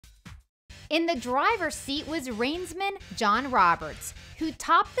In the driver's seat was reinsman John Roberts, who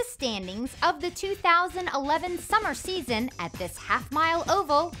topped the standings of the 2011 summer season at this half-mile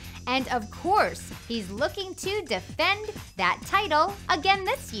oval, and of course, he's looking to defend that title again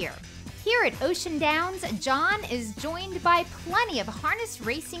this year. Here at Ocean Downs, John is joined by plenty of harness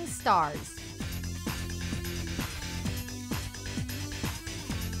racing stars.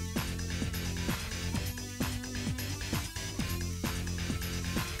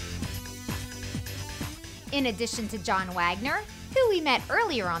 In addition to John Wagner, who we met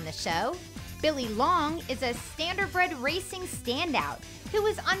earlier on the show, Billy Long is a standardbred racing standout who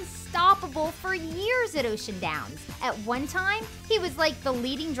was unstoppable for years at Ocean Downs. At one time, he was like the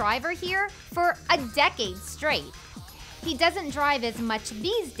leading driver here for a decade straight. He doesn't drive as much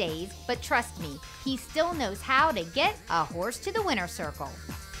these days, but trust me, he still knows how to get a horse to the winner's circle.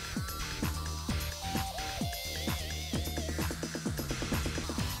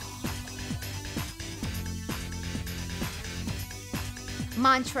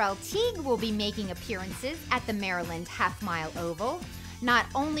 Montrell Teague will be making appearances at the Maryland Half-Mile Oval. Not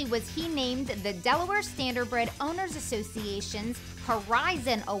only was he named the Delaware Standardbred Owners Association's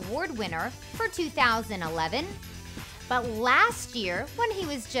Horizon Award winner for 2011, but last year, when he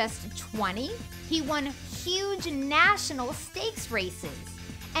was just 20, he won huge national stakes races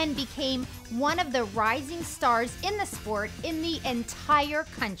and became one of the rising stars in the sport in the entire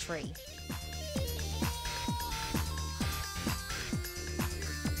country.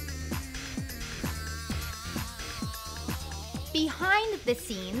 Behind the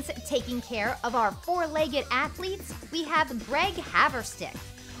scenes, taking care of our four-legged athletes, we have Greg Haverstick.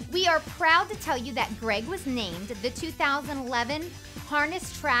 We are proud to tell you that Greg was named the 2011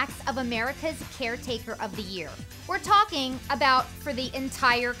 Harness Tracks of America's Caretaker of the Year. We're talking about for the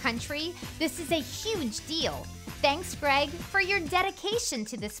entire country. This is a huge deal. Thanks, Greg, for your dedication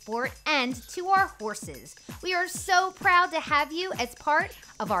to the sport and to our horses. We are so proud to have you as part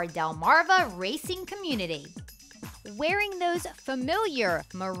of our Delmarva racing community. Wearing those familiar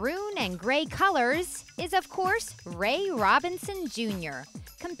maroon and gray colors is, of course, Ray Robinson Jr.,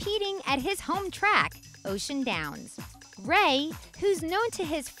 competing at his home track, Ocean Downs. Ray, who's known to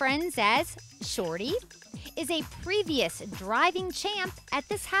his friends as Shorty, is a previous driving champ at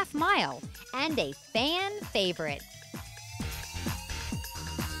this half mile and a fan favorite.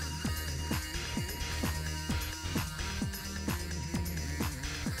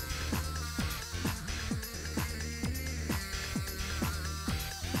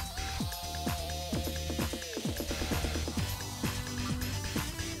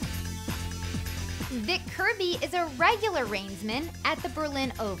 Vic Kirby is a regular reinsman at the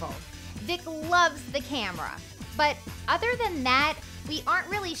Berlin Oval. Vic loves the camera, but other than that, we aren't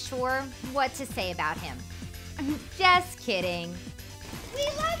really sure what to say about him. Just kidding. We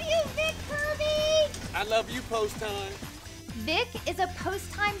love you, Vic Kirby! I love you, Post Time. Vic is a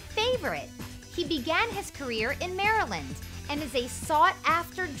Post Time favorite. He began his career in Maryland and is a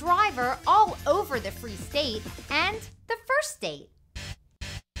sought-after driver all over the Free State and the First State.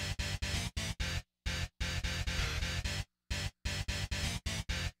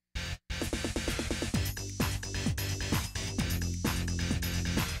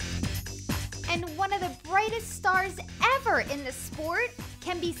 And one of the brightest stars ever in the sport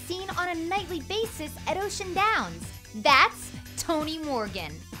can be seen on a nightly basis at Ocean Downs. That's Tony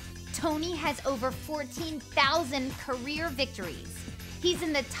Morgan. Tony has over 14,000 career victories. He's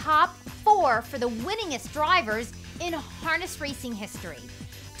in the top 4 for the winningest drivers in harness racing history.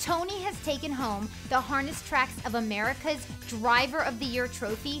 Tony has taken home the Harness Tracks of America's Driver of the Year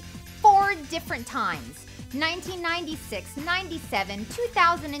trophy 4 different times: 1996, 97,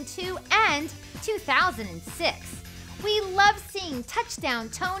 2002, and 2006. We love seeing Touchdown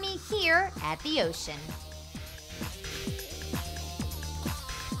Tony here at the Ocean.